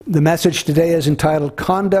The message today is entitled,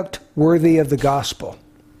 Conduct Worthy of the Gospel.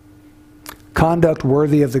 Conduct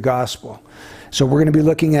Worthy of the Gospel. So we're going to be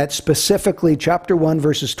looking at specifically chapter 1,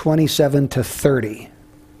 verses 27 to 30.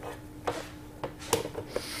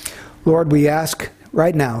 Lord, we ask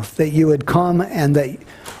right now that you would come and that,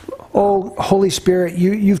 oh, Holy Spirit,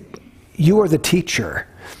 you are the teacher.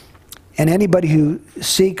 And anybody who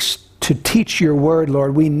seeks to teach your word,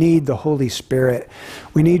 Lord, we need the Holy Spirit.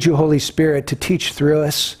 We need you, Holy Spirit, to teach through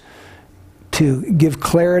us, to give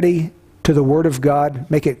clarity to the Word of God,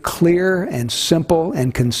 make it clear and simple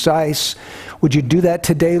and concise. Would you do that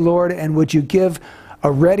today, Lord? And would you give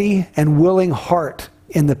a ready and willing heart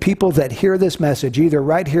in the people that hear this message, either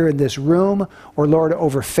right here in this room or, Lord,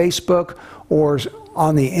 over Facebook or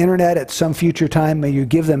on the internet at some future time. May you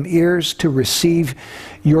give them ears to receive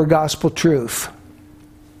your gospel truth.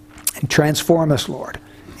 And transform us, Lord.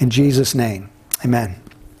 In Jesus' name, amen.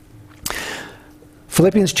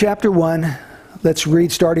 Philippians chapter 1, let's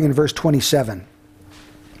read starting in verse 27.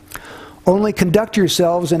 Only conduct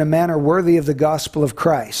yourselves in a manner worthy of the gospel of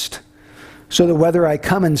Christ, so that whether I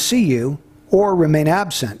come and see you or remain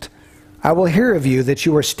absent, I will hear of you that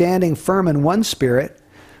you are standing firm in one spirit,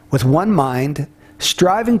 with one mind,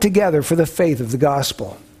 striving together for the faith of the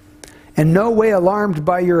gospel, and no way alarmed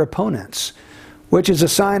by your opponents, which is a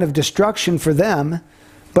sign of destruction for them,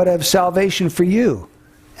 but of salvation for you,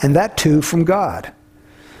 and that too from God.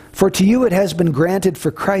 For to you it has been granted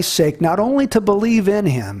for Christ's sake not only to believe in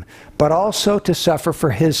him, but also to suffer for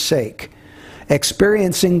his sake,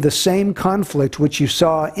 experiencing the same conflict which you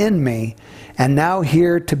saw in me, and now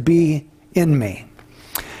hear to be in me.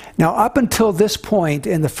 Now, up until this point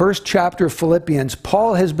in the first chapter of Philippians,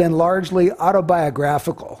 Paul has been largely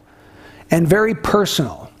autobiographical and very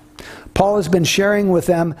personal. Paul has been sharing with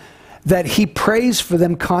them that he prays for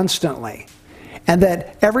them constantly, and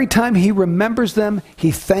that every time he remembers them,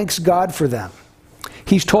 he thanks God for them.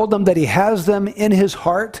 He's told them that he has them in his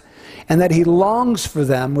heart and that he longs for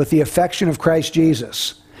them with the affection of Christ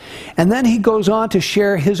Jesus. And then he goes on to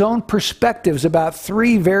share his own perspectives about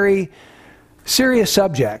three very serious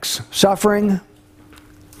subjects: suffering,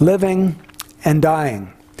 living, and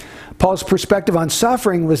dying. Paul's perspective on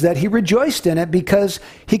suffering was that he rejoiced in it because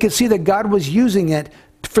he could see that God was using it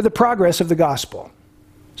for the progress of the gospel.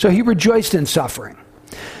 So he rejoiced in suffering.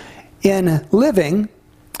 In living,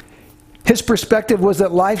 his perspective was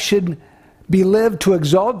that life should be lived to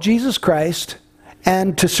exalt Jesus Christ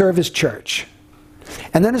and to serve his church.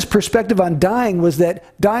 And then his perspective on dying was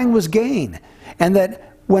that dying was gain, and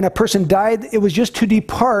that when a person died, it was just to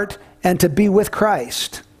depart and to be with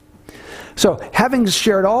Christ. So having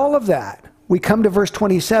shared all of that, we come to verse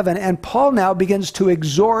 27, and Paul now begins to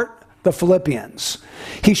exhort the Philippians.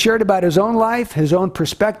 He shared about his own life, his own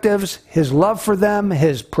perspectives, his love for them,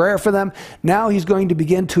 his prayer for them. Now he's going to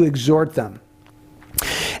begin to exhort them.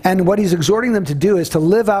 And what he's exhorting them to do is to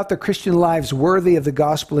live out their Christian lives worthy of the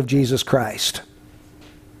gospel of Jesus Christ.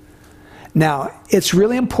 Now, it's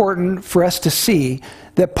really important for us to see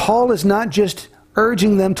that Paul is not just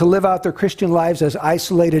urging them to live out their Christian lives as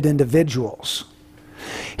isolated individuals.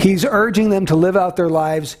 He's urging them to live out their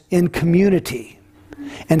lives in community.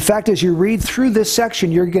 In fact, as you read through this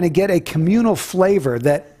section, you're going to get a communal flavor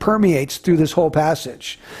that permeates through this whole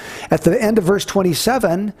passage. At the end of verse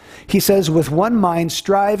 27, he says, with one mind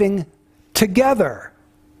striving together.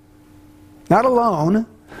 Not alone.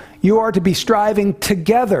 You are to be striving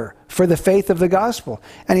together for the faith of the gospel.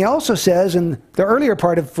 And he also says in the earlier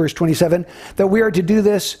part of verse 27 that we are to do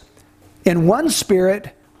this in one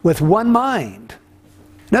spirit with one mind.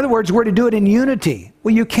 In other words, we're to do it in unity.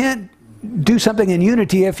 Well, you can't do something in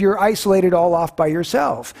unity if you're isolated all off by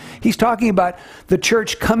yourself. He's talking about the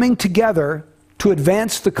church coming together to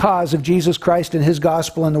advance the cause of Jesus Christ and his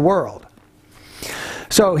gospel in the world.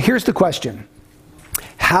 So here's the question.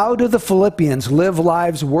 How do the Philippians live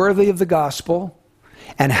lives worthy of the gospel,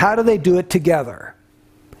 and how do they do it together?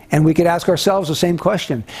 And we could ask ourselves the same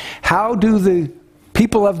question. How do the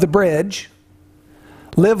people of the bridge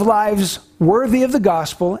live lives worthy of the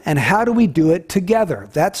gospel, and how do we do it together?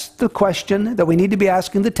 That's the question that we need to be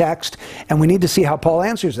asking the text, and we need to see how Paul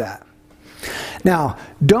answers that. Now,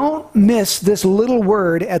 don't miss this little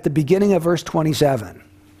word at the beginning of verse 27.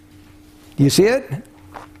 Do you see it?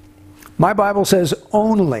 My Bible says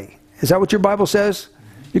only. Is that what your Bible says?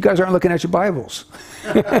 You guys aren't looking at your Bibles.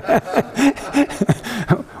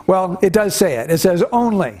 Well, it does say it. It says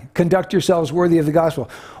only. Conduct yourselves worthy of the gospel.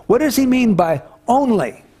 What does he mean by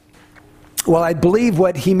only? Well, I believe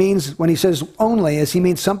what he means when he says only is he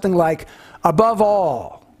means something like above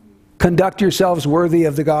all, conduct yourselves worthy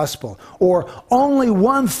of the gospel. Or only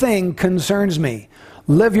one thing concerns me.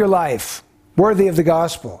 Live your life worthy of the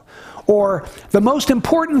gospel. Or the most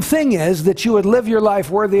important thing is that you would live your life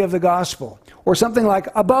worthy of the gospel. Or something like,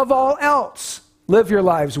 above all else, live your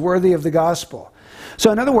lives worthy of the gospel.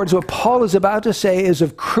 So in other words, what Paul is about to say is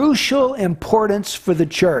of crucial importance for the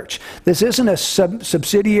church. This isn't a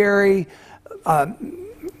subsidiary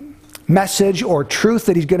message or truth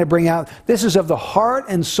that he's going to bring out. This is of the heart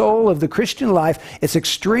and soul of the Christian life. It's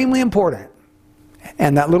extremely important.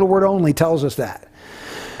 And that little word only tells us that.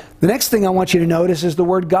 The next thing I want you to notice is the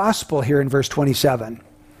word gospel here in verse 27.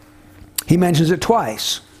 He mentions it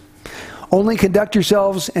twice. Only conduct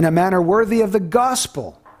yourselves in a manner worthy of the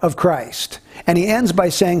gospel of Christ. And he ends by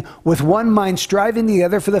saying, with one mind striving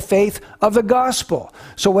together for the faith of the gospel.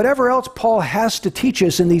 So whatever else Paul has to teach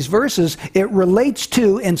us in these verses, it relates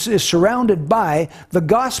to and is surrounded by the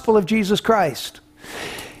gospel of Jesus Christ.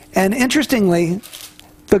 And interestingly,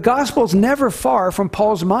 the gospel is never far from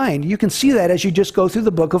Paul's mind. You can see that as you just go through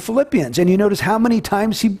the book of Philippians. And you notice how many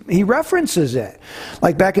times he references it.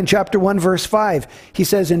 Like back in chapter 1, verse 5, he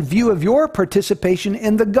says, in view of your participation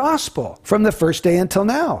in the gospel from the first day until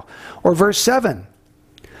now. Or verse 7,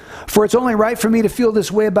 for it's only right for me to feel this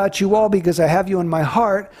way about you all because I have you in my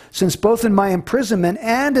heart, since both in my imprisonment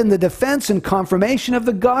and in the defense and confirmation of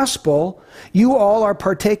the gospel, you all are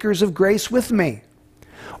partakers of grace with me.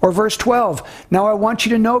 Or verse 12, now I want you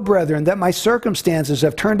to know, brethren, that my circumstances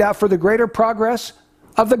have turned out for the greater progress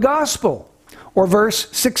of the gospel. Or verse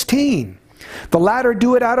 16, the latter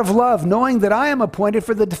do it out of love, knowing that I am appointed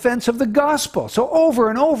for the defense of the gospel. So over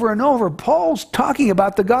and over and over, Paul's talking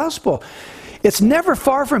about the gospel. It's never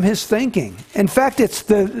far from his thinking. In fact, it's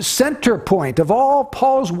the center point of all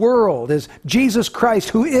Paul's world is Jesus Christ,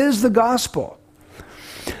 who is the gospel.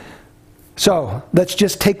 So let's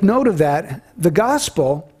just take note of that. The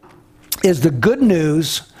gospel is the good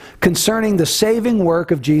news concerning the saving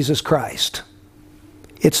work of Jesus Christ.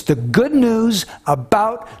 It's the good news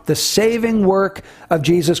about the saving work of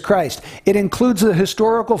Jesus Christ. It includes the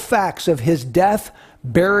historical facts of his death,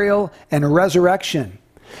 burial, and resurrection.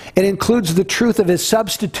 It includes the truth of his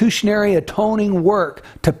substitutionary atoning work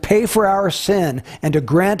to pay for our sin and to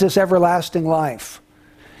grant us everlasting life.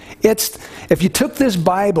 If you took this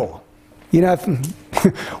Bible, you know,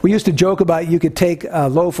 we used to joke about you could take a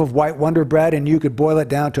loaf of white Wonder Bread and you could boil it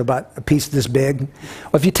down to about a piece this big.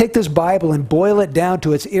 Well, if you take this Bible and boil it down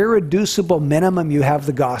to its irreducible minimum, you have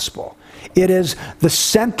the gospel. It is the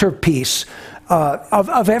centerpiece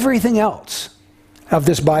of everything else of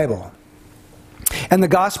this Bible. And the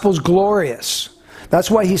gospel's glorious. That's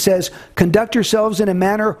why he says, conduct yourselves in a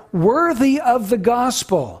manner worthy of the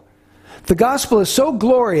gospel. The gospel is so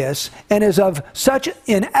glorious and is of such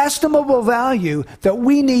inestimable value that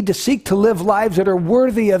we need to seek to live lives that are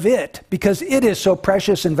worthy of it because it is so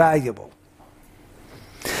precious and valuable.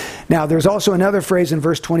 Now, there's also another phrase in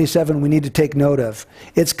verse 27 we need to take note of.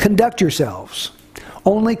 It's conduct yourselves.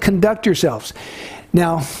 Only conduct yourselves.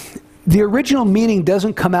 Now, the original meaning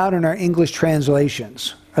doesn't come out in our English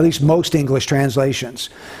translations, at least most English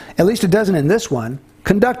translations. At least it doesn't in this one.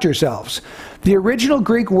 Conduct yourselves. The original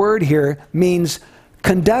Greek word here means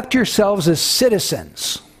conduct yourselves as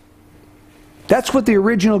citizens. That's what the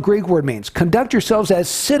original Greek word means. Conduct yourselves as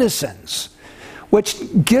citizens, which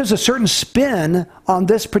gives a certain spin on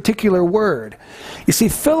this particular word. You see,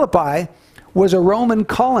 Philippi was a Roman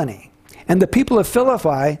colony, and the people of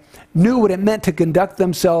Philippi knew what it meant to conduct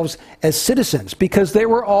themselves as citizens because they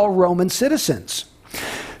were all Roman citizens.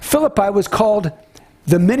 Philippi was called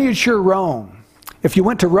the miniature Rome. If you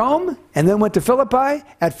went to Rome and then went to Philippi,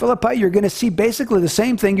 at Philippi you're going to see basically the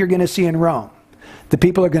same thing you're going to see in Rome. The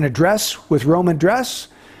people are going to dress with Roman dress.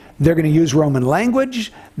 They're going to use Roman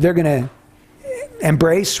language. They're going to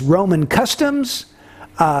embrace Roman customs.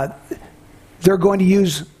 They're going to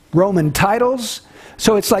use Roman titles.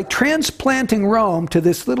 So it's like transplanting Rome to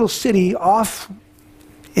this little city off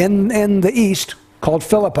in the east called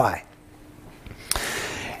Philippi.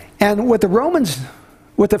 And what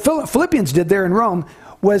the Philippians did there in Rome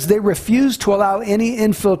was they refused to allow any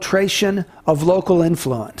infiltration of local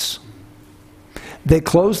influence. They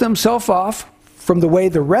closed themselves off from the way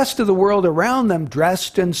the rest of the world around them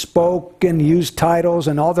dressed and spoke and used titles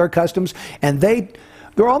and all their customs, and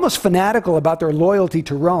they're almost fanatical about their loyalty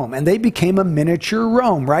to Rome, and they became a miniature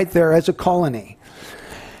Rome right there as a colony.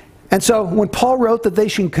 And so when Paul wrote that they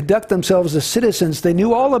should conduct themselves as citizens, they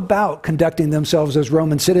knew all about conducting themselves as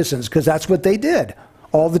Roman citizens because that's what they did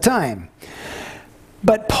all the time.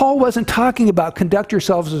 But Paul wasn't talking about conduct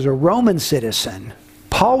yourselves as a Roman citizen.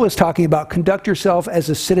 Paul was talking about conduct yourself as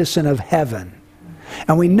a citizen of heaven.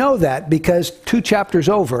 And we know that because 2 chapters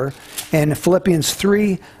over in Philippians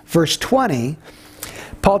 3 verse 20,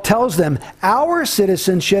 Paul tells them, our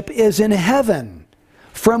citizenship is in heaven,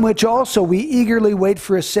 from which also we eagerly wait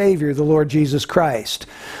for a Savior, the Lord Jesus Christ.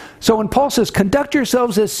 So when Paul says, conduct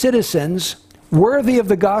yourselves as citizens worthy of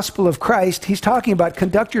the gospel of Christ, he's talking about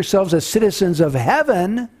conduct yourselves as citizens of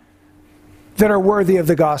heaven that are worthy of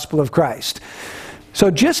the gospel of Christ.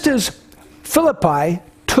 So just as Philippi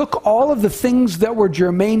took all of the things that were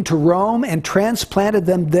germane to Rome and transplanted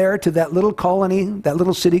them there to that little colony, that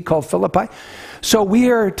little city called Philippi, so we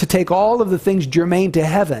are to take all of the things germane to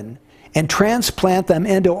heaven and transplant them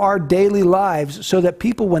into our daily lives so that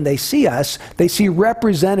people, when they see us, they see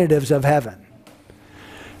representatives of heaven.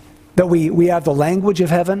 That we have the language of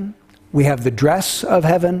heaven, we have the dress of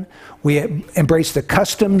heaven, we embrace the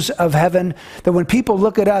customs of heaven, that when people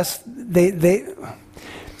look at us, they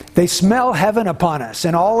smell heaven upon us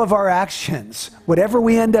in all of our actions. Whatever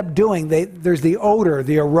we end up doing, there's the odor,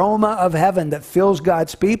 the aroma of heaven that fills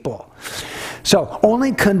God's people. So,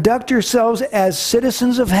 only conduct yourselves as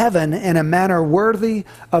citizens of heaven in a manner worthy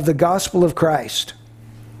of the gospel of Christ.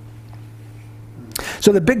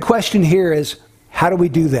 So the big question here is, how do we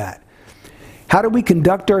do that? How do we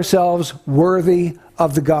conduct ourselves worthy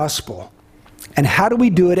of the gospel? And how do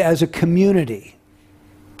we do it as a community?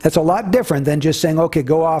 That's a lot different than just saying, okay,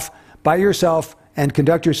 go off by yourself and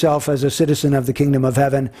conduct yourself as a citizen of the kingdom of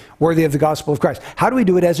heaven, worthy of the gospel of Christ. How do we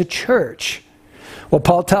do it as a church? Well,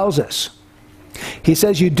 Paul tells us. He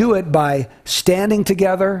says you do it by standing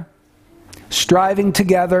together, striving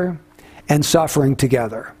together, and suffering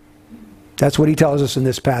together. That's what he tells us in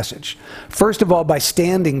this passage. First of all, by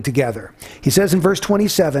standing together. He says in verse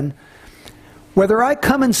 27, whether I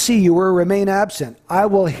come and see you or remain absent, I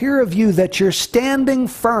will hear of you that you're standing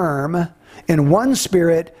firm in one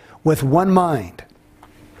spirit with one mind.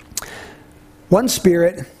 One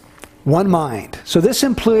spirit, one mind. So this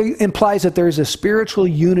implies that there is a spiritual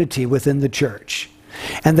unity within the church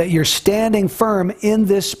and that you're standing firm in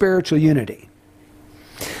this spiritual unity.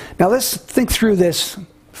 Now let's think through this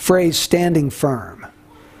phrase, standing firm.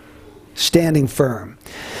 Standing firm.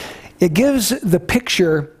 It gives the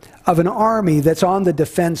picture of an army that's on the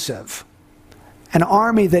defensive. An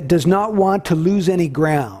army that does not want to lose any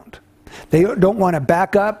ground. They don't want to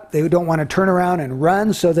back up. They don't want to turn around and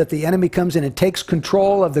run so that the enemy comes in and takes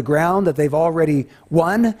control of the ground that they've already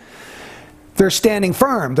won. They're standing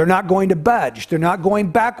firm. They're not going to budge. They're not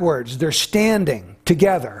going backwards. They're standing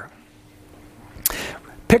together.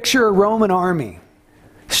 Picture a Roman army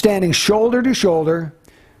standing shoulder to shoulder,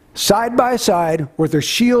 side by side, with their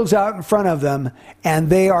shields out in front of them, and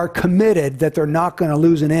they are committed that they're not going to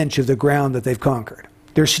lose an inch of the ground that they've conquered.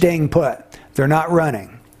 They're staying put. They're not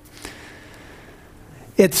running.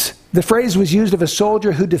 The phrase was used of a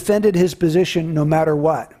soldier who defended his position no matter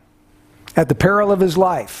what. At the peril of his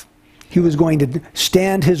life, he was going to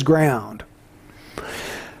stand his ground.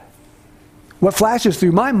 What flashes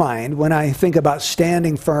through my mind when I think about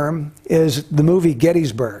standing firm is the movie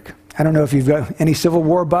Gettysburg. I don't know if you've got any Civil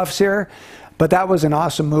War buffs here, but that was an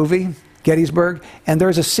awesome movie, Gettysburg. And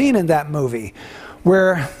there's a scene in that movie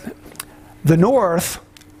where the North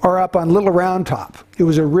are up on Little Round Top. It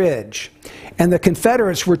was a ridge. And the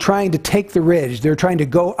Confederates were trying to take the ridge. They were trying to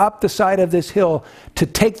go up the side of this hill to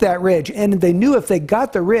take that ridge. And they knew if they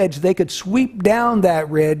got the ridge, they could sweep down that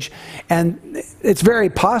ridge. And it's very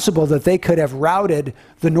possible that they could have routed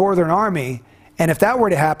the Northern Army. And if that were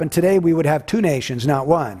to happen, today we would have two nations, not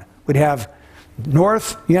one. We'd have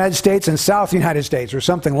North United States and South United States, or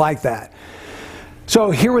something like that.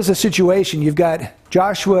 So here was the situation. You've got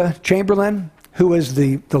Joshua Chamberlain, who was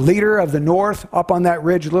the leader of the North up on that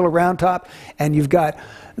ridge, Little Round Top, and you've got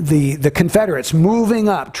the Confederates moving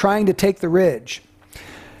up, trying to take the ridge.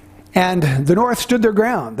 And the North stood their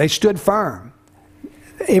ground. They stood firm.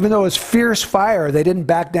 Even though it was fierce fire, they didn't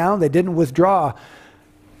back down, they didn't withdraw.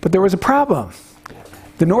 But there was a problem.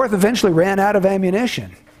 The North eventually ran out of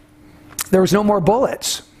ammunition. There was no more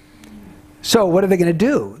bullets. So what are they going to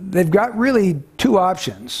do? They've got really two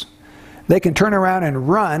options. They can turn around and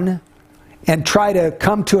run and try to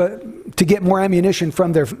come to get more ammunition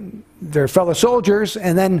from their fellow soldiers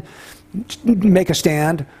and then make a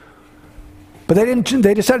stand. But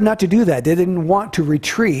they decided not to do that. They didn't want to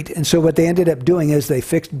retreat. And so what they ended up doing is they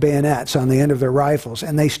fixed bayonets on the end of their rifles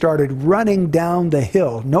and they started running down the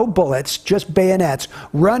hill. No bullets, just bayonets,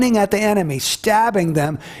 running at the enemy, stabbing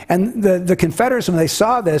them. And the Confederates, when they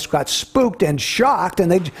saw this, got spooked and shocked, and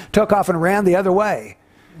they took off and ran the other way.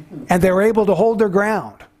 And they were able to hold their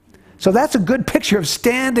ground. So that's a good picture of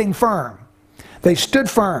standing firm. They stood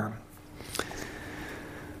firm.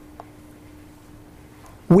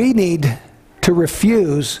 We need to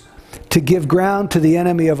refuse to give ground to the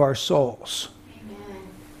enemy of our souls.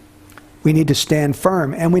 We need to stand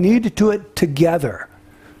firm, and we need to do it together.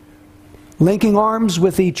 Linking arms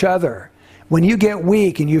with each other. When you get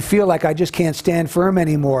weak and you feel like I just can't stand firm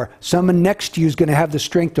anymore, someone next to you is going to have the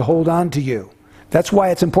strength to hold on to you. That's why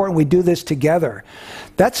it's important we do this together.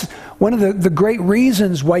 That's one of the great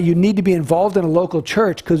reasons why you need to be involved in a local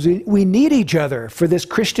church, because we need each other for this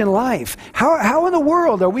Christian life. How in the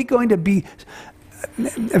world are we going to be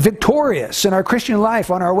victorious in our Christian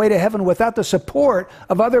life on our way to heaven without the support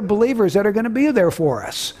of other believers that are going to be there for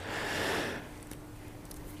us?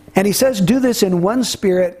 And he says, do this in one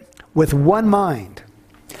spirit with one mind.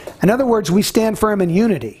 In other words, we stand firm in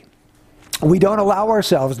unity. We don't allow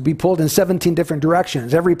ourselves to be pulled in 17 different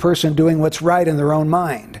directions, every person doing what's right in their own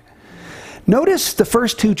mind. Notice the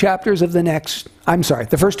first two verses of the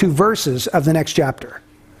next chapter.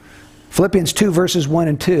 Philippians 2, verses 1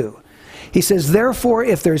 and 2. He says, therefore,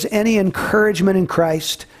 if there's any encouragement in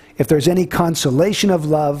Christ, if there's any consolation of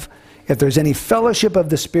love, if there's any fellowship of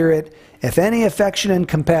the Spirit, if any affection and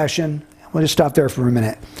compassion, we'll just stop there for a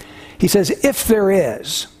minute. He says, if there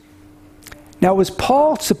is. Now, was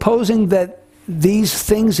Paul supposing that these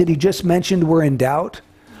things that he just mentioned were in doubt?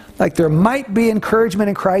 Like there might be encouragement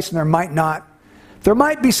in Christ and there might not. There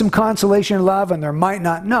might be some consolation and love and there might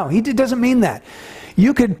not. No, he doesn't mean that.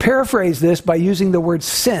 You could paraphrase this by using the word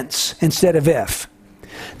since instead of if.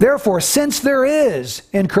 Therefore, since there is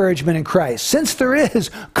encouragement in Christ, since there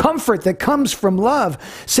is comfort that comes from love,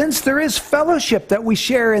 since there is fellowship that we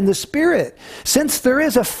share in the Spirit, since there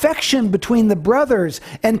is affection between the brothers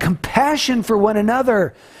and compassion for one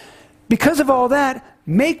another, because of all that,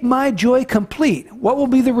 make my joy complete. What will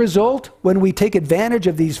be the result when we take advantage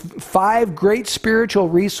of these 5 great spiritual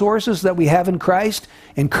resources that we have in Christ?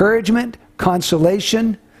 Encouragement,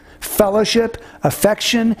 consolation, fellowship,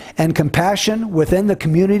 affection, and compassion within the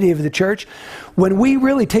community of the church. When we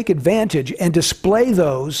really take advantage and display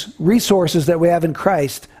those resources that we have in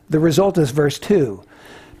Christ, the result is verse 2.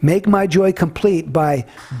 Make my joy complete by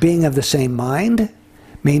being of the same mind,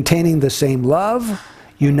 maintaining the same love,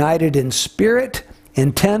 united in spirit,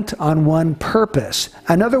 intent on one purpose.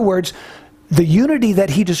 In other words, the unity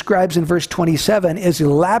that he describes in verse 27 is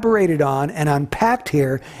elaborated on and unpacked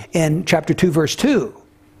here in chapter 2, verse 2.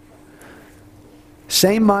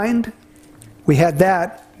 Same mind, we had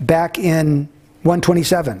that back in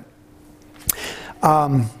 127.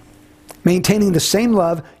 Maintaining the same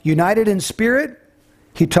love, united in spirit.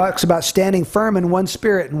 He talks about standing firm in one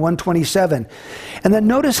spirit in 127. And then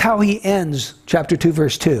notice how he ends chapter 2,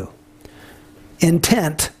 verse 2.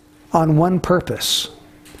 Intent on one purpose.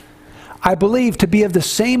 I believe to be of the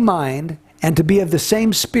same mind and to be of the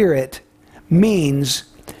same spirit means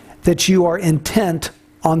that you are intent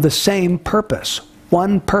on the same purpose.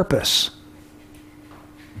 One purpose.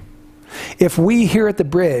 If we here at the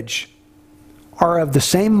Bridge are of the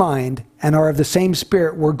same mind and are of the same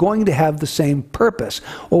spirit, we're going to have the same purpose.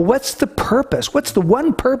 Well, what's the purpose? What's the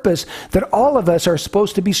one purpose that all of us are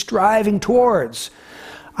supposed to be striving towards?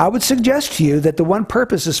 I would suggest to you that the one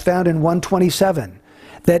purpose is found in 127.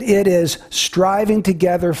 That it is striving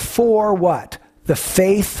together for what? The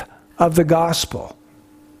faith of the gospel.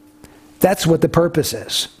 That's what the purpose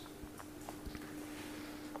is.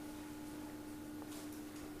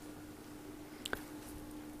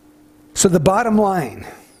 So the bottom line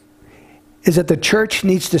is that the church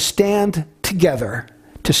needs to stand together,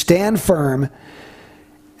 to stand firm.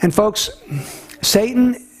 And folks,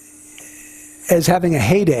 Satan is having a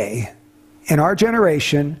heyday in our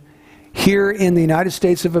generation here in the United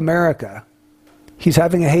States of America. He's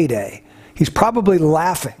having a heyday. He's probably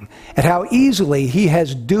laughing at how easily he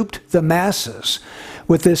has duped the masses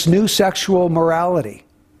with this new sexual morality,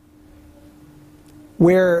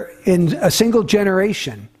 where in a single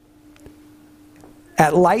generation,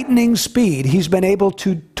 at lightning speed, he's been able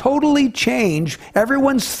to totally change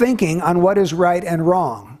everyone's thinking on what is right and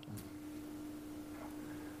wrong.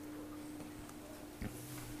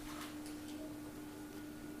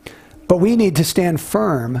 But we need to stand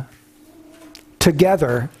firm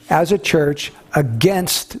together as a church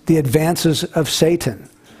against the advances of Satan.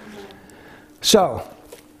 So,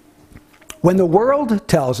 when the world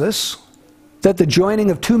tells us that the joining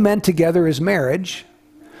of 2 men together is marriage,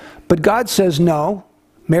 but God says no,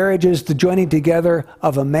 marriage is the joining together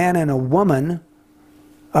of a man and a woman,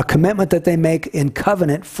 a commitment that they make in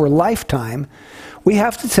covenant for lifetime, we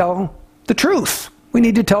have to tell the truth. We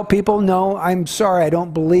need to tell people, no, I'm sorry, I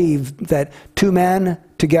don't believe that 2 men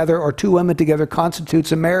together or 2 women together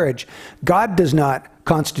constitutes a marriage. God does not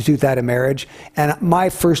constitute that a marriage, and my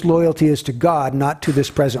first loyalty is to God, not to this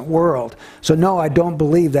present world. So no, I don't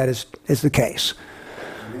believe that is the case.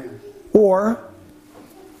 Amen. Or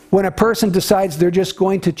when a person decides they're just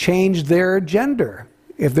going to change their gender.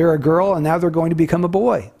 If they're a girl and now they're going to become a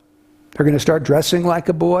boy. They're going to start dressing like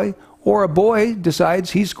a boy. Or a boy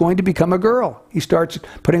decides he's going to become a girl. He starts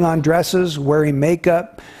putting on dresses, wearing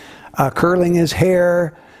makeup, curling his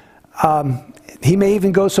hair. He may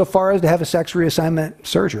even go so far as to have a sex reassignment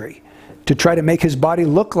surgery to try to make his body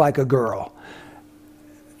look like a girl.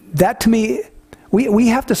 That, to me, we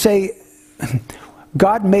have to say,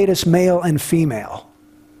 God made us male and female.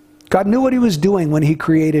 God knew what he was doing when he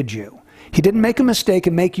created you. He didn't make a mistake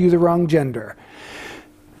and make you the wrong gender.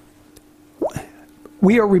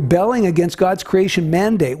 We are rebelling against God's creation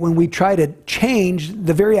mandate when we try to change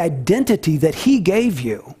the very identity that he gave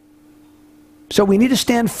you. So we need to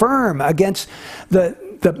stand firm against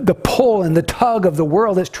the pull and the tug of the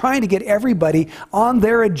world that's trying to get everybody on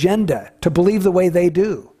their agenda to believe the way they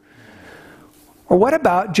do. Or what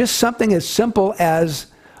about just something as simple as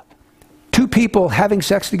two people having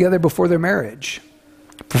sex together before their marriage,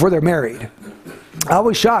 before they're married? I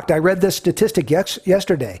was shocked. I read this statistic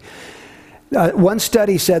yesterday. One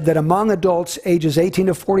study said that among adults ages 18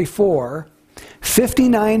 to 44,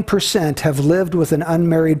 59% have lived with an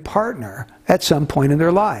unmarried partner at some point in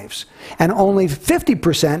their lives. And only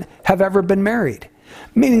 50% have ever been married.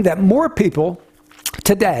 Meaning that more people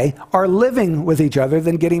today are living with each other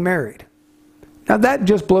than getting married. Now that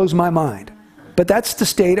just blows my mind. But that's the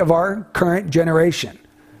state of our current generation.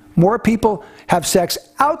 More people have sex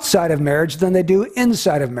outside of marriage than they do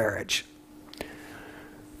inside of marriage.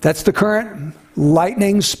 That's the current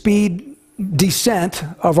lightning speed descent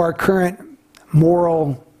of our current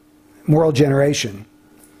moral generation.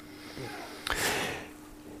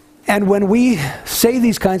 And when we say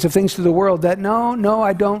these kinds of things to the world, that no,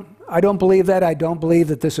 I don't believe that. I don't believe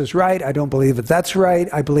that this is right. I don't believe that that's right.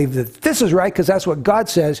 I believe that this is right because that's what God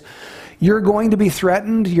says. You're going to be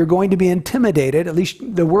threatened. You're going to be intimidated. At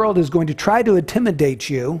least the world is going to try to intimidate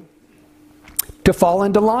you to fall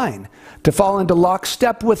into line, to fall into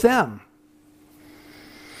lockstep with them.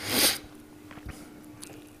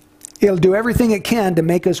 It'll do everything it can to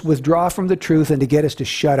make us withdraw from the truth and to get us to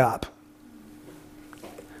shut up.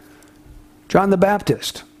 John the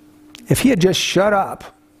Baptist, if he had just shut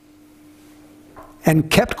up and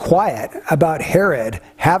kept quiet about Herod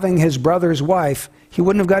having his brother's wife, he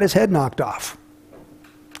wouldn't have got his head knocked off.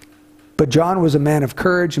 But John was a man of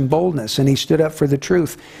courage and boldness, and he stood up for the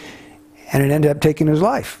truth, and it ended up taking his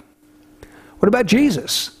life. What about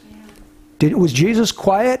Jesus? Was Jesus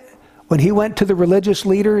quiet when he went to the religious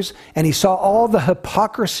leaders and he saw all the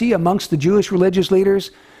hypocrisy amongst the Jewish religious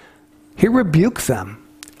leaders? He rebuked them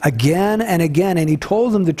again and again, and he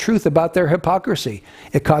told them the truth about their hypocrisy.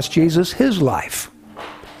 It cost Jesus his life.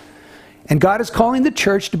 And God is calling the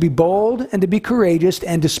church to be bold and to be courageous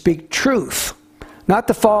and to speak truth. Not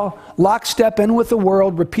to fall lockstep in with the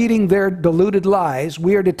world, repeating their deluded lies.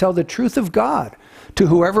 We are to tell the truth of God to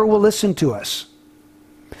whoever will listen to us.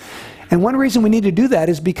 And one reason we need to do that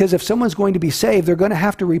is because if someone's going to be saved, they're going to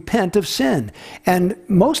have to repent of sin. And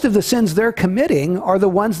most of the sins they're committing are the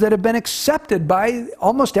ones that have been accepted by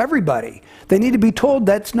almost everybody. They need to be told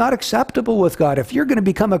that's not acceptable with God. If you're going to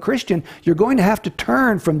become a Christian, you're going to have to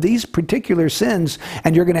turn from these particular sins,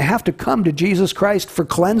 and you're going to have to come to Jesus Christ for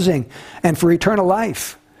cleansing and for eternal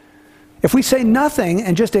life. If we say nothing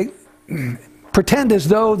and just pretend as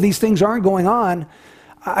though these things aren't going on,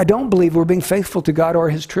 I don't believe we're being faithful to God or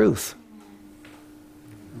his truth.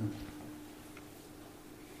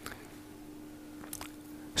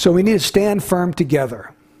 So we need to stand firm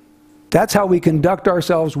together. That's how we conduct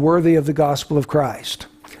ourselves worthy of the gospel of Christ.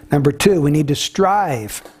 Number two, we need to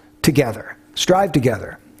strive together. Strive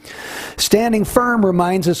together. Standing firm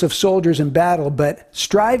reminds us of soldiers in battle, but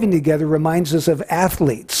striving together reminds us of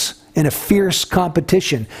athletes in a fierce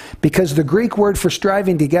competition, because the Greek word for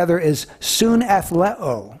striving together is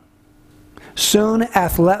sunathleo.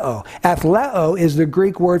 Sunathleo. Athleo is the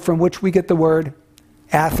Greek word from which we get the word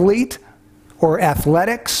athlete or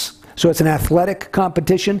athletics. So it's an athletic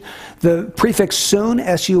competition. The prefix sun,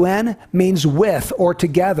 S-U-N, means with or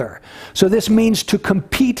together. So this means to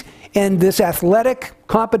compete in this athletic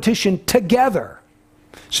competition together.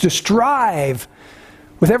 It's to strive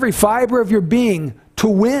with every fiber of your being to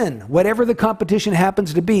win whatever the competition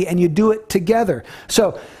happens to be, and you do it together.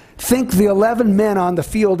 So think the 11 men on the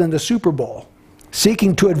field in the Super Bowl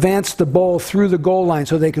seeking to advance the ball through the goal line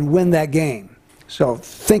so they can win that game. So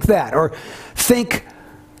think that. Or think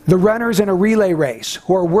the runners in a relay race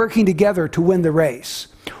who are working together to win the race.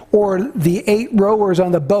 Or the 8 rowers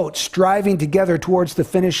on the boat striving together towards the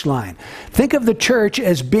finish line. Think of the church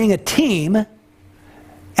as being a team,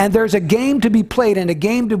 and there's a game to be played and a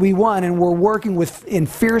game to be won, and we're working in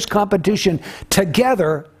fierce competition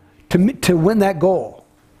together to win that goal.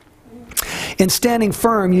 In standing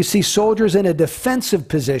firm, you see soldiers in a defensive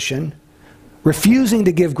position, refusing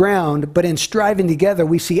to give ground, but in striving together,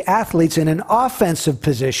 we see athletes in an offensive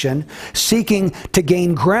position, seeking to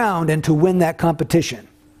gain ground and to win that competition.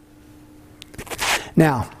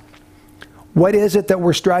 Now, what is it that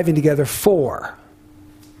we're striving together for?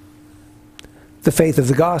 The faith of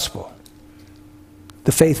the gospel.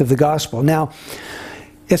 The faith of the gospel. Now,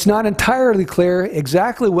 it's not entirely clear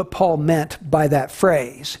exactly what Paul meant by that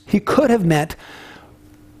phrase. He could have meant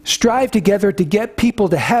strive together to get people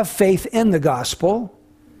to have faith in the gospel,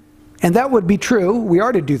 and that would be true. We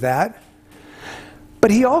are to do that. But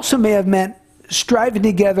he also may have meant striving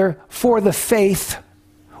together for the faith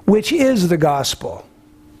which is the gospel.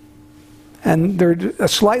 And there's a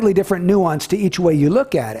slightly different nuance to each way you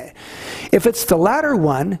look at it. If it's the latter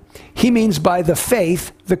one, he means by the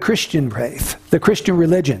faith, the Christian faith, the Christian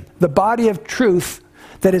religion, the body of truth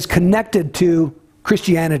that is connected to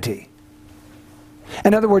Christianity.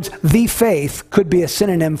 In other words, the faith could be a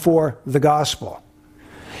synonym for the gospel.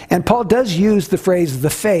 And Paul does use the phrase the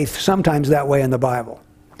faith sometimes that way in the Bible.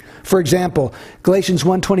 For example, Galatians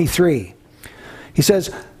 1:23. He says,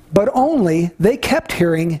 "But only they kept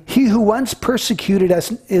hearing, he who once persecuted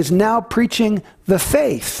us is now preaching the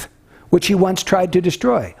faith, which he once tried to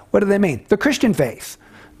destroy." What do they mean? The Christian faith,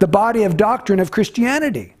 the body of doctrine of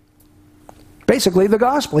Christianity. Basically the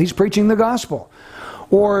gospel. He's preaching the gospel.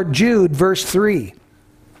 Or Jude, verse 3.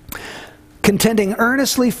 "Contending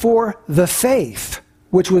earnestly for the faith,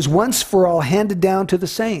 which was once for all handed down to the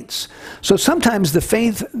saints." So sometimes the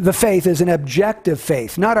faith is an objective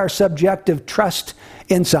faith, not our subjective trust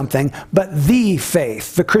in something, but the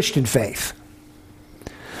faith, the Christian faith.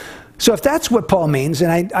 So if that's what Paul means,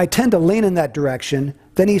 and I tend to lean in that direction,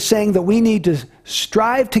 then he's saying that we need to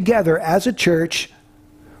strive together as a church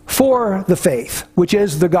for the faith, which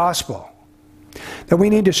is the gospel. That we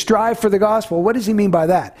need to strive for the gospel. What does he mean by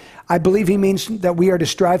that? I believe he means that we are to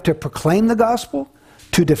strive to proclaim the gospel,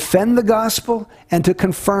 to defend the gospel, and to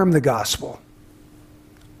confirm the gospel.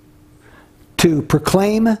 To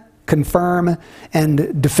proclaim, confirm,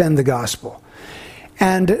 and defend the gospel.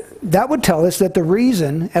 And that would tell us that the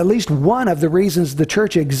reason, at least one of the reasons the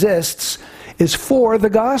church exists, is for the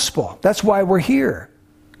gospel. That's why we're here.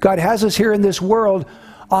 God has us here in this world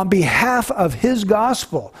on behalf of his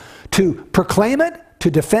gospel, to proclaim it, to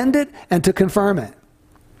defend it, and to confirm it.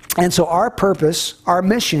 And so our purpose, our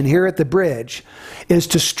mission here at the Bridge, is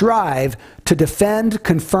to strive to defend,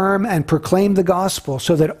 confirm, and proclaim the gospel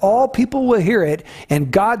so that all people will hear it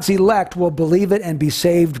and God's elect will believe it and be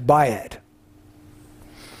saved by it.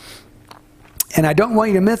 And I don't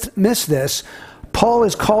want you to miss this. Paul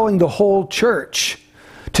is calling the whole church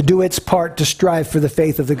to do its part to strive for the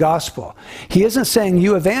faith of the gospel. He isn't saying,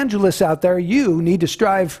 you evangelists out there, you need to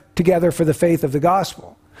strive together for the faith of the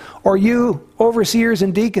gospel. Or you overseers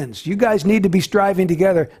and deacons, you guys need to be striving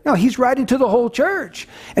together. No, he's writing to the whole church.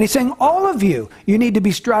 And he's saying, all of you, you need to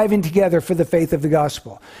be striving together for the faith of the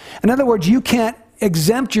gospel. In other words, you can't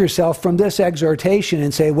exempt yourself from this exhortation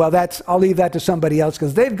and say, well, I'll leave that to somebody else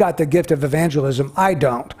because they've got the gift of evangelism. I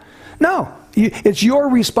don't. No, it's your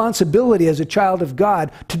responsibility as a child of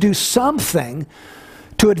God to do something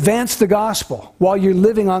to advance the gospel while you're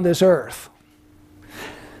living on this earth.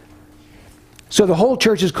 So the whole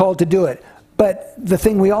church is called to do it. But the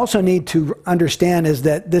thing we also need to understand is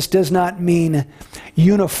that this does not mean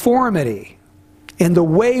uniformity in the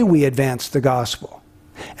way we advance the gospel.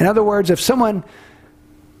 In other words, if someone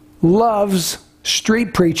loves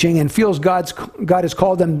street preaching and feels God has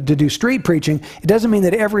called them to do street preaching, it doesn't mean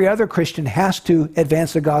that every other Christian has to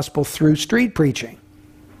advance the gospel through street preaching.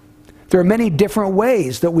 There are many different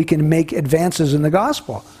ways that we can make advances in the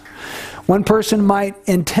gospel. One person might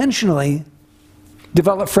intentionally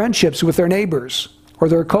develop friendships with their neighbors or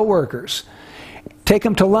their coworkers, take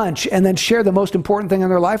them to lunch, and then share the most important thing in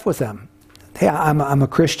their life with them. Hey, I'm a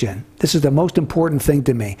Christian. This is the most important thing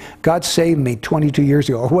to me. God saved me 22 years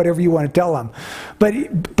ago, or whatever you want to tell them.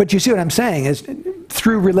 But you see what I'm saying is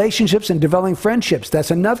through relationships and developing friendships,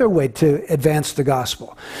 that's another way to advance the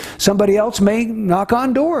gospel. Somebody else may knock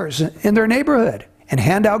on doors in their neighborhood and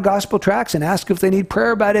hand out gospel tracts and ask if they need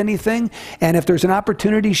prayer about anything. And if there's an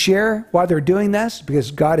opportunity, share while they're doing this,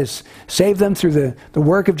 because God has saved them through the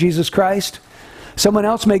work of Jesus Christ. Someone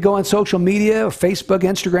else may go on social media, or Facebook,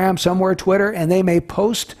 Instagram, somewhere, Twitter, and they may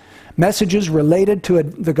post messages related to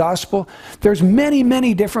the gospel. There's many,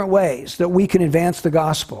 many different ways that we can advance the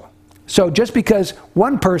gospel. So just because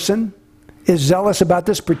one person is zealous about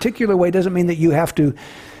this particular way doesn't mean that you have to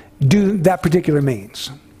do that particular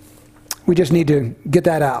means. We just need to get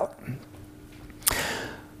that out.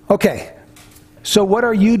 Okay, So what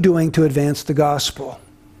are you doing to advance the gospel?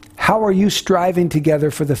 How are you striving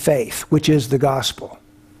together for the faith, which is the gospel?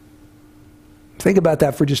 Think about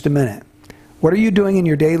that for just a minute. What are you doing in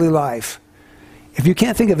your daily life? If you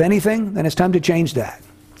can't think of anything, then it's time to change that.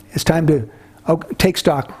 It's time to take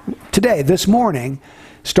stock. Today, this morning,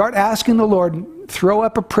 start asking the Lord, throw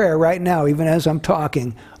up a prayer right now, even as I'm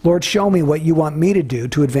talking. Lord, show me what you want me to do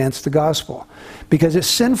to advance the gospel. Because it's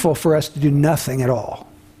sinful for us to do nothing at all.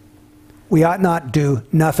 We ought not do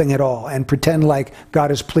nothing at all and pretend like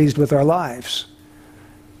God is pleased with our lives.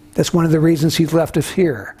 That's one of the reasons he's left us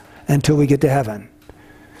here until we get to heaven.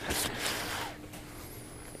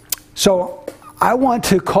 So I want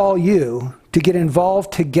to call you to get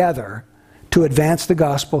involved together to advance the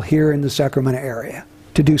gospel here in the Sacramento area,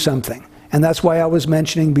 to do something. And that's why I was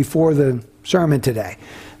mentioning before the sermon today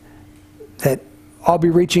that I'll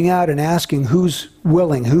be reaching out and asking who's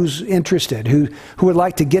willing, who's interested, who would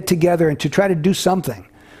like to get together and to try to do something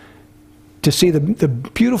to see the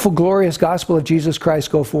beautiful, glorious gospel of Jesus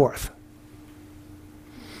Christ go forth.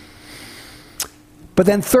 But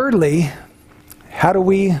then thirdly, how do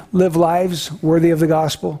we live lives worthy of the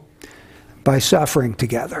gospel? By suffering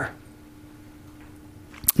together.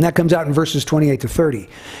 And that comes out in verses 28 to 30.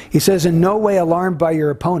 He says, "In no way alarmed by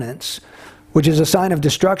your opponents, which is a sign of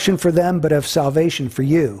destruction for them, but of salvation for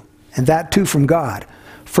you, and that too from God.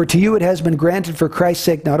 For to you it has been granted for Christ's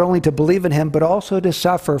sake not only to believe in him, but also to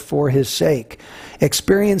suffer for his sake,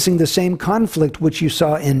 experiencing the same conflict which you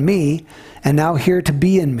saw in me, and now here to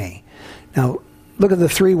be in me." Now, look at the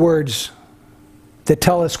three words that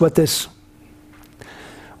tell us what this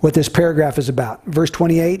paragraph is about. Verse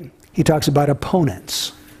 28, he talks about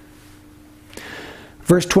opponents.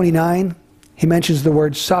 Verse 29, he mentions the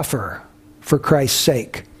word suffer for Christ's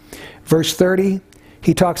sake. Verse 30,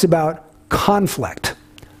 he talks about conflict.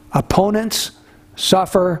 Opponents,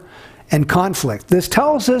 suffer, and conflict. This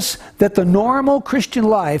tells us that the normal Christian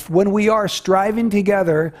life, when we are striving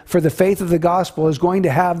together for the faith of the gospel, is going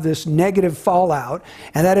to have this negative fallout,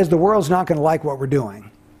 and that is the world's not going to like what we're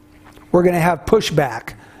doing. We're going to have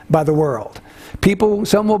pushback by the world. People,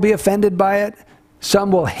 some will be offended by it.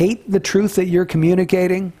 Some will hate the truth that you're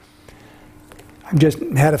communicating. I've just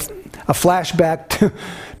had a flashback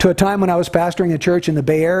to a time when I was pastoring a church in the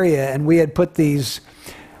Bay Area, and we had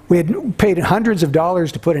paid hundreds of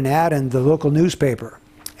dollars to put an ad in the local newspaper.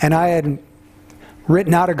 And I had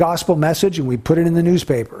written out a gospel message, and we put it in the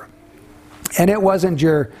newspaper. And it wasn't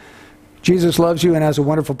your Jesus loves you and has a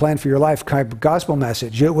wonderful plan for your life type of gospel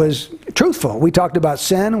message. It was truthful. We talked about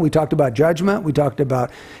sin, we talked about judgment, we talked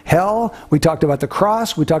about hell, we talked about the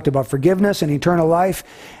cross, we talked about forgiveness and eternal life.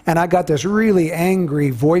 And I got this really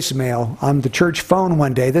angry voicemail on the church phone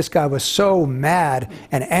one day. This guy was so mad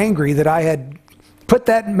and angry that I had put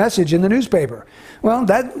that message in the newspaper. Well,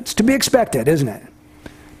 that's to be expected, isn't it?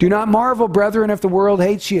 Do not marvel, brethren, if the world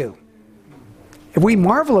hates you. If we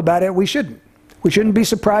marvel about it, we shouldn't. We shouldn't be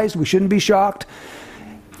surprised. We shouldn't be shocked.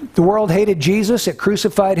 The world hated Jesus. It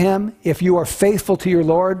crucified him. If you are faithful to your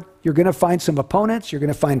Lord, you're going to find some opponents. You're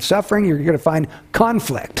going to find suffering. You're going to find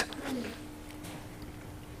conflict.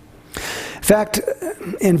 In fact,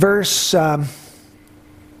 in verse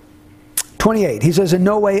 28, he says, "In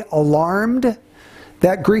no way alarmed."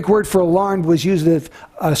 That Greek word for alarmed was used of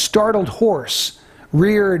a startled horse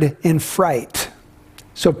reared in fright.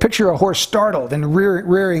 So picture a horse startled and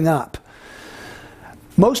rearing up.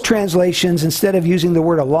 Most translations, instead of using the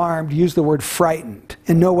word alarmed, use the word frightened.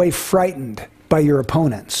 In no way frightened by your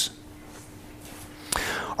opponents.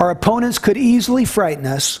 Our opponents could easily frighten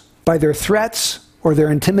us by their threats or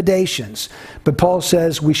their intimidations. But Paul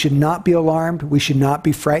says we should not be alarmed. We should not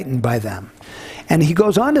be frightened by them. And he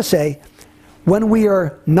goes on to say, when we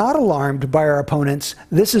are not alarmed by our opponents,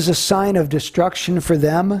 this is a sign of destruction for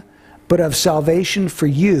them, but of salvation for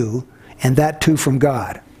you, and that too from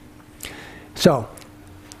God. So,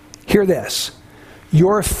 hear this.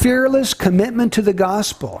 Your fearless commitment to the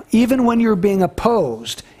gospel, even when you're being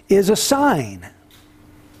opposed, is a sign.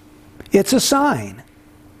 It's a sign.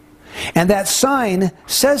 And that sign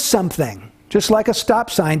says something, just like a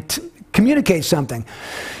stop sign communicates something.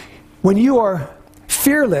 When you are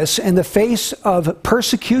fearless in the face of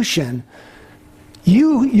persecution,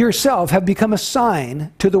 you yourself have become a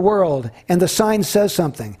sign to the world, and the sign says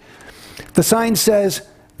something. The sign says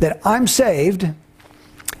that I'm saved,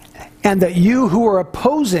 and that you who are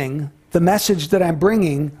opposing the message that I'm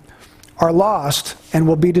bringing are lost and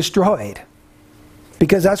will be destroyed.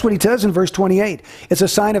 Because that's what he says in verse 28. It's a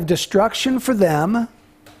sign of destruction for them,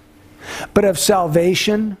 but of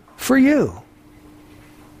salvation for you.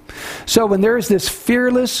 So when there is this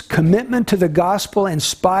fearless commitment to the gospel in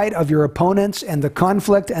spite of your opponents and the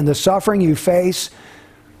conflict and the suffering you face,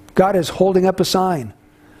 God is holding up a sign.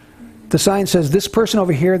 The sign says, this person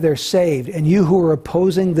over here, they're saved. And you who are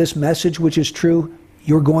opposing this message, which is true,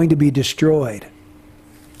 you're going to be destroyed.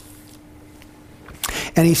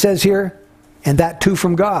 And he says here, and that too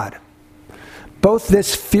from God. Both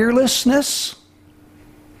this fearlessness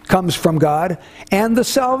comes from God, and the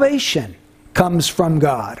salvation comes from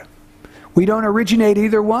God. We don't originate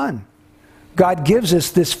either one. God gives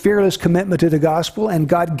us this fearless commitment to the gospel, and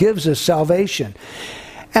God gives us salvation.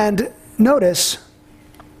 And notice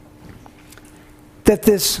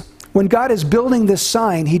that when God is building this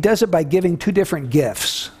sign, he does it by giving two different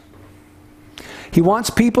gifts. He wants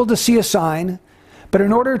people to see a sign, but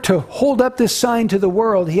in order to hold up this sign to the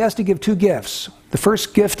world, he has to give two gifts. The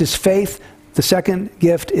first gift is faith. The second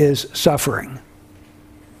gift is suffering.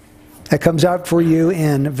 That comes out for you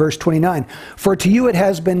in verse 29. For to you it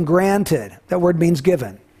has been granted. That word means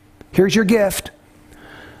given. Here's your gift.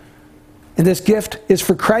 And this gift is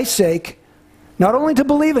for Christ's sake, not only to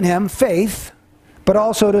believe in him, faith, but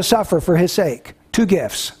also to suffer for his sake. Two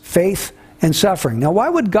gifts, faith and suffering. Now, why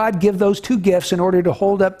would God give those two gifts in order to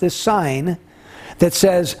hold up this sign that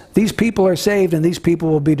says these people are saved and these people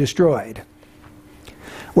will be destroyed?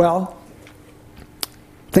 Well,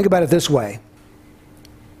 think about it this way.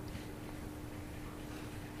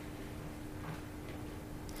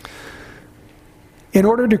 In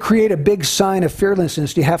order to create a big sign of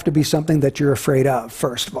fearlessness, you have to be something that you're afraid of,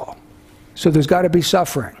 first of all. So there's got to be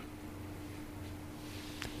suffering.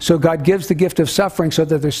 So God gives the gift of suffering so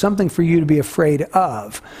that there's something for you to be afraid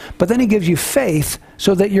of. But then he gives you faith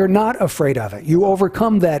so that you're not afraid of it. You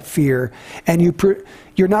overcome that fear, and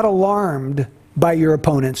you're not alarmed by your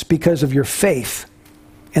opponents because of your faith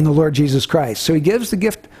in the Lord Jesus Christ. So he gives the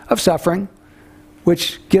gift of suffering,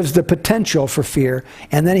 which gives the potential for fear,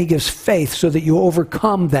 and then he gives faith so that you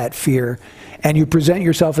overcome that fear and you present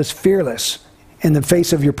yourself as fearless in the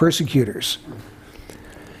face of your persecutors.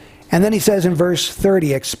 And then he says in verse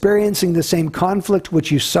 30, experiencing the same conflict which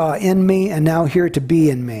you saw in me and now here to be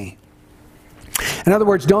in me. In other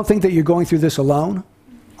words, don't think that you're going through this alone.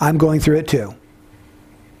 I'm going through it too.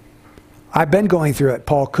 I've been going through it,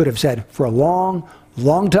 Paul could have said, for a long,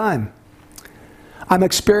 long time. I'm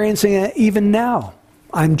experiencing it even now.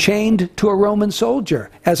 I'm chained to a Roman soldier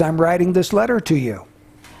as I'm writing this letter to you.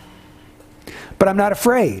 But I'm not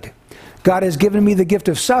afraid. God has given me the gift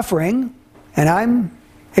of suffering, and I'm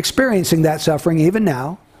experiencing that suffering even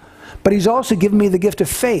now. But he's also given me the gift of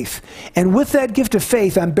faith. And with that gift of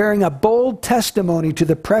faith, I'm bearing a bold testimony to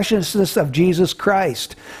the preciousness of Jesus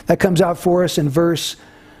Christ. That comes out for us in verse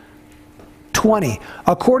 20.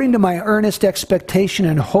 According to my earnest expectation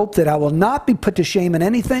and hope that I will not be put to shame in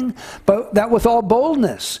anything, but that with all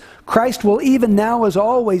boldness, Christ will even now as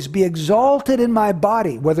always be exalted in my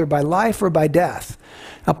body, whether by life or by death.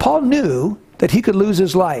 Now, Paul knew that he could lose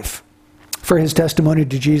his life for his testimony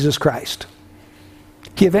to Jesus Christ.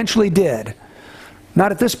 He eventually did.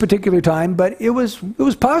 Not at this particular time, but it was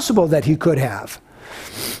possible that he could have.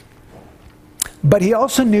 But he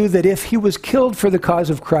also knew that if he was killed for the cause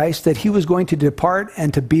of Christ, that he was going to depart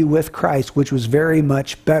and to be with Christ, which was very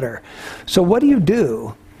much better. So what do you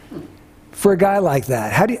do for a guy like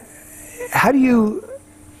that? How do you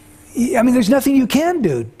I mean, there's nothing you can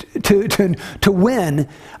do to win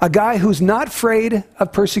a guy who's not afraid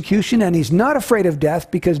of persecution and he's not afraid of death,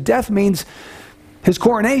 because death means his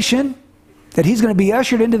coronation, that he's going to be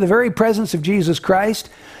ushered into the very presence of Jesus Christ.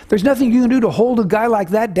 There's nothing you can do to hold a guy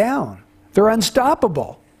like that down. They're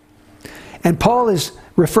unstoppable. And Paul is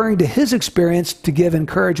referring to his experience to give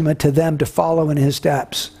encouragement to them to follow in his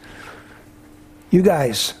steps. You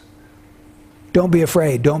guys, don't be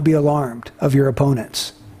afraid. Don't be alarmed of your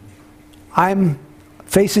opponents. I'm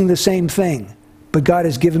facing the same thing, but God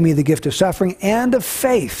has given me the gift of suffering and of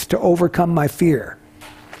faith to overcome my fear.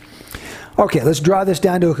 Okay, let's draw this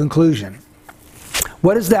down to a conclusion.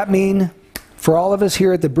 What does that mean for all of us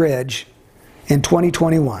here at the Bridge in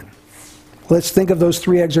 2021? Let's think of those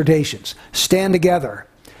three exhortations. Stand together.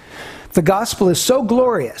 The gospel is so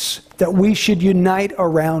glorious that we should unite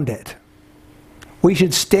around it. We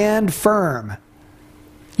should stand firm,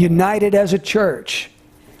 united as a church.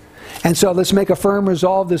 And so let's make a firm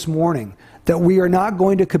resolve this morning that we are not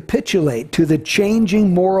going to capitulate to the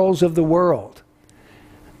changing morals of the world.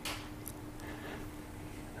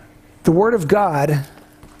 The Word of God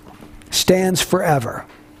stands forever.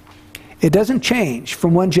 It doesn't change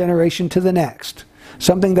from one generation to the next.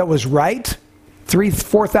 Something that was right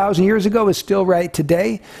 4,000 years ago is still right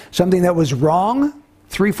today. Something that was wrong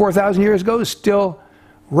 4,000 years ago is still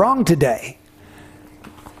wrong today.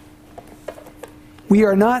 We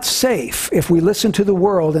are not safe if we listen to the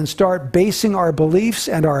world and start basing our beliefs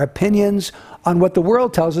and our opinions on what the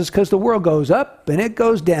world tells us, because the world goes up and it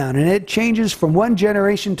goes down and it changes from one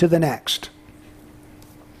generation to the next.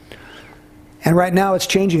 And right now it's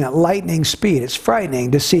changing at lightning speed. It's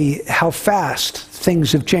frightening to see how fast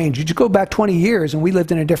things have changed. You just go back 20 years and we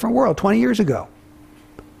lived in a different world 20 years ago.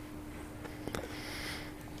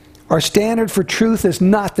 Our standard for truth is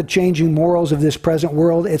not the changing morals of this present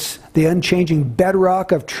world. It's the unchanging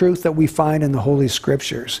bedrock of truth that we find in the Holy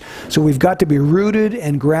Scriptures. So we've got to be rooted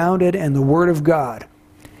and grounded in the Word of God.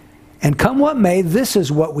 And come what may, this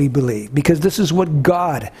is what we believe, because this is what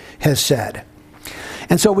God has said.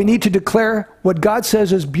 And so we need to declare what God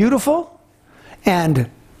says is beautiful and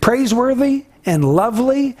praiseworthy and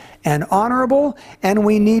lovely and honorable, and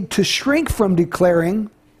we need to shrink from declaring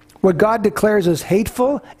what God declares as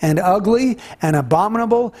hateful and ugly and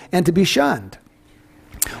abominable and to be shunned.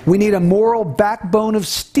 We need a moral backbone of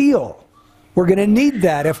steel. We're going to need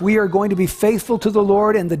that if we are going to be faithful to the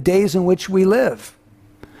Lord in the days in which we live.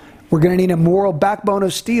 We're going to need a moral backbone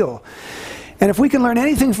of steel. And if we can learn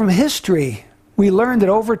anything from history, we learn that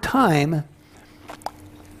over time,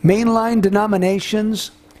 mainline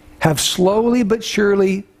denominations have slowly but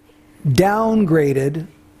surely downgraded.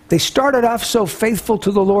 They started off so faithful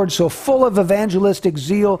to the Lord, so full of evangelistic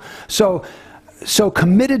zeal, so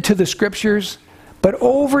committed to the Scriptures. But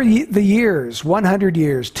over the years, 100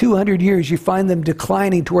 years, 200 years, you find them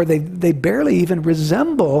declining to where they barely even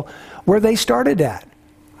resemble where they started at.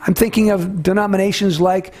 I'm thinking of denominations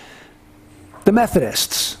like the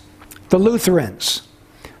Methodists, the Lutherans,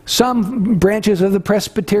 some branches of the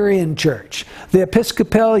Presbyterian Church, the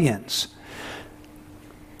Episcopalians.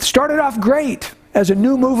 Started off great as a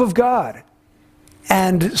new move of God.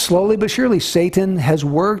 And slowly but surely, Satan has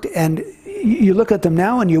worked, and you look at them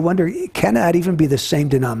now and you wonder, can that even be the same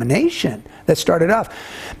denomination that started off?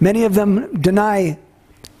 Many of them deny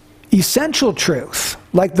essential truth,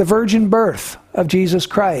 like the virgin birth of Jesus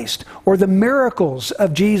Christ, or the miracles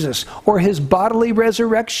of Jesus, or his bodily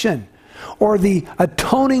resurrection, or the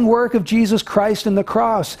atoning work of Jesus Christ on the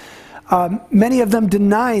cross. Many of them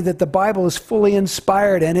deny that the Bible is fully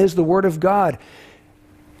inspired and is the Word of God.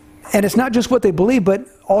 And it's not just what they believe, but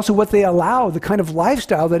also what they allow, the kind of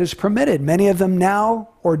lifestyle that is permitted. Many of them now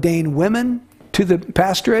ordain women to the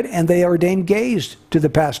pastorate, and they ordain gays to the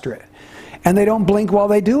pastorate. And they don't blink while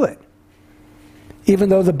they do it, even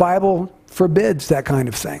though the Bible forbids that kind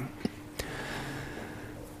of thing.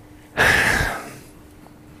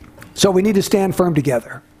 So we need to stand firm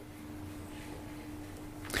together.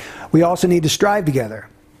 We also need to strive together.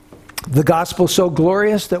 The gospel is so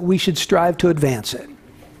glorious that we should strive to advance it.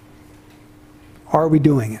 Are we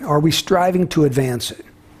doing it? Are we striving to advance it?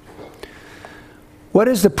 What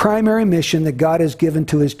is the primary mission that God has given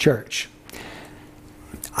to his church?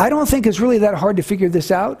 I don't think it's really that hard to figure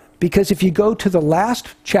this out, because if you go to the last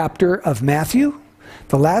chapter of Matthew,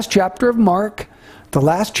 the last chapter of Mark, the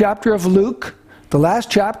last chapter of Luke, the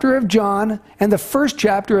last chapter of John, and the first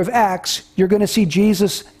chapter of Acts, you're going to see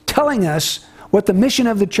Jesus telling us what the mission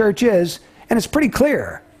of the church is, and it's pretty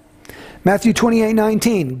clear. Matthew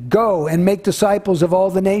 28:19, go and make disciples of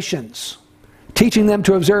all the nations, teaching them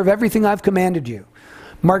to observe everything I've commanded you.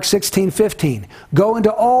 Mark 16:15, go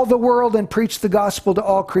into all the world and preach the gospel to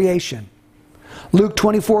all creation. Luke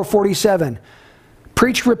 24:47,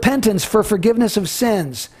 preach repentance for forgiveness of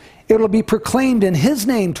sins. It will be proclaimed in his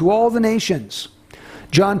name to all the nations.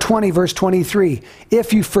 John 20, verse 23,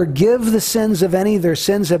 if you forgive the sins of any, their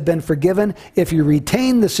sins have been forgiven. If you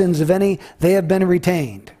retain the sins of any, they have been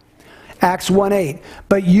retained. Acts 1:8,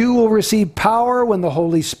 but you will receive power when the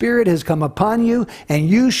Holy Spirit has come upon you, and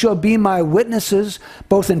you shall be my witnesses,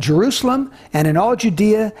 both in Jerusalem and in all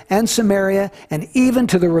Judea and Samaria, and even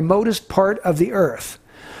to the remotest part of the earth.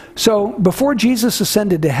 So before Jesus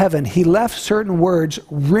ascended to heaven, he left certain words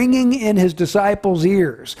ringing in his disciples'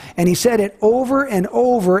 ears. And he said it over and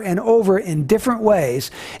over and over in different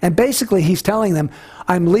ways. And basically he's telling them,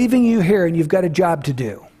 I'm leaving you here and you've got a job to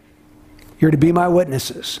do. You're to be my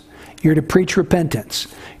witnesses. You're to preach repentance.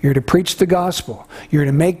 You're to preach the gospel. You're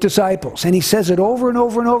to make disciples. And he says it over and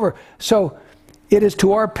over and over. So it is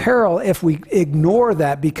to our peril if we ignore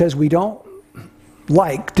that because we don't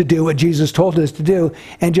like to do what Jesus told us to do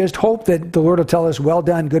and just hope that the Lord will tell us, well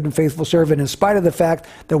done, good and faithful servant, in spite of the fact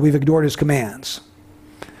that we've ignored his commands.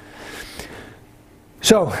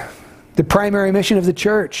 So the primary mission of the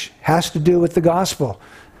church has to do with the gospel.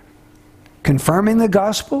 Confirming the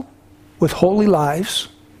gospel with holy lives,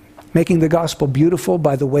 making the gospel beautiful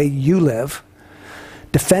by the way you live,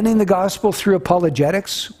 defending the gospel through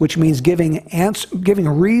apologetics, which means giving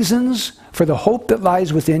reasons for the hope that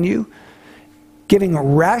lies within you, giving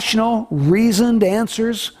rational, reasoned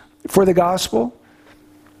answers for the gospel,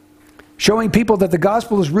 showing people that the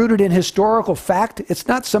gospel is rooted in historical fact. It's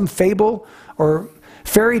not some fable or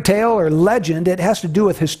fairy tale or legend. It has to do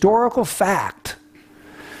with historical fact.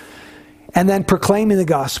 And then proclaiming the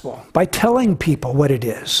gospel by telling people what it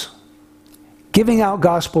is, giving out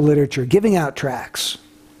gospel literature, giving out tracts.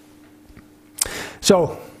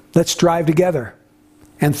 So let's strive together.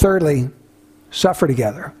 And thirdly, suffer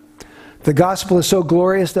together. The gospel is so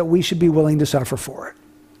glorious that we should be willing to suffer for it.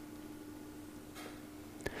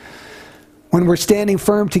 When we're standing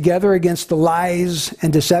firm together against the lies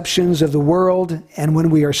and deceptions of the world, and when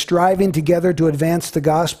we are striving together to advance the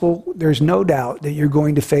gospel, there's no doubt that you're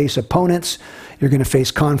going to face opponents, you're going to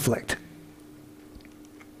face conflict.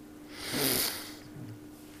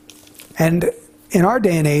 And in our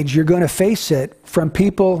day and age, you're going to face it from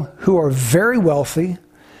people who are very wealthy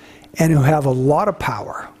and who have a lot of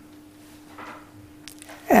power.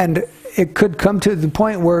 And it could come to the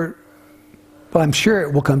point where, well, I'm sure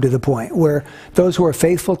it will come to the point where those who are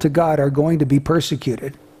faithful to God are going to be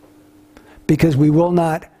persecuted because we will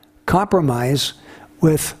not compromise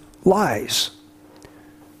with lies,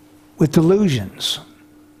 with delusions.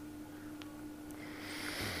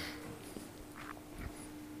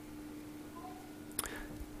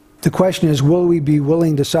 The question is, will we be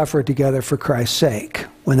willing to suffer together for Christ's sake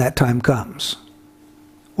when that time comes?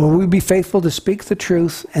 Will we be faithful to speak the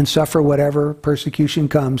truth and suffer whatever persecution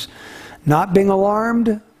comes, not being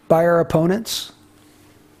alarmed by our opponents?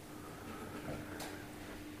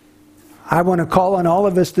 I want to call on all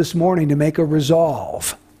of us this morning to make a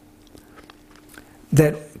resolve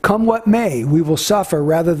that come what may, we will suffer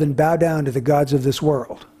rather than bow down to the gods of this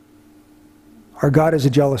world. Our God is a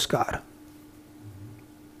jealous God.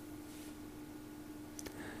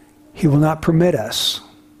 He will not permit us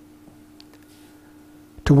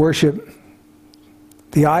to worship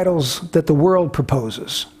the idols that the world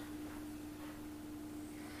proposes.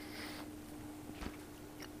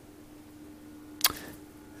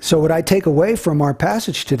 So what I take away from our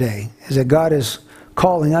passage today is that God is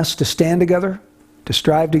calling us to stand together, to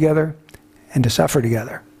strive together, and to suffer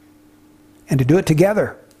together. And to do it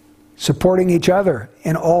together, supporting each other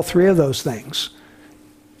in all three of those things.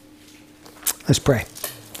 Let's pray.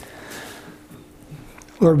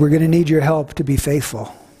 Lord, we're going to need your help to be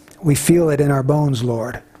faithful. We feel it in our bones,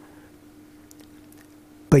 Lord.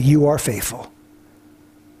 But you are faithful.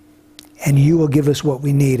 And you will give us what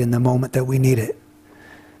we need in the moment that we need it.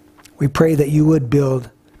 We pray that you would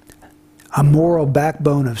build a moral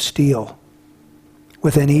backbone of steel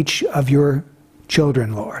within each of your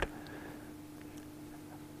children, Lord.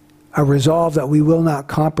 A resolve that we will not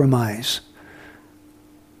compromise,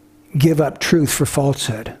 give up truth for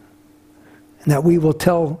falsehood, and that we will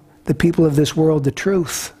tell the people of this world the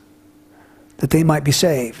truth, that they might be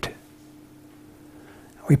saved.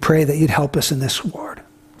 We pray that you'd help us in this, Lord.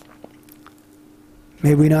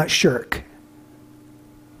 May we not shirk.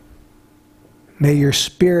 May your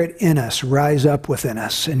Spirit in us rise up within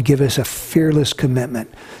us and give us a fearless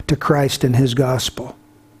commitment to Christ and his gospel.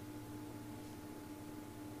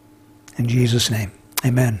 In Jesus' name,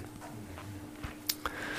 amen.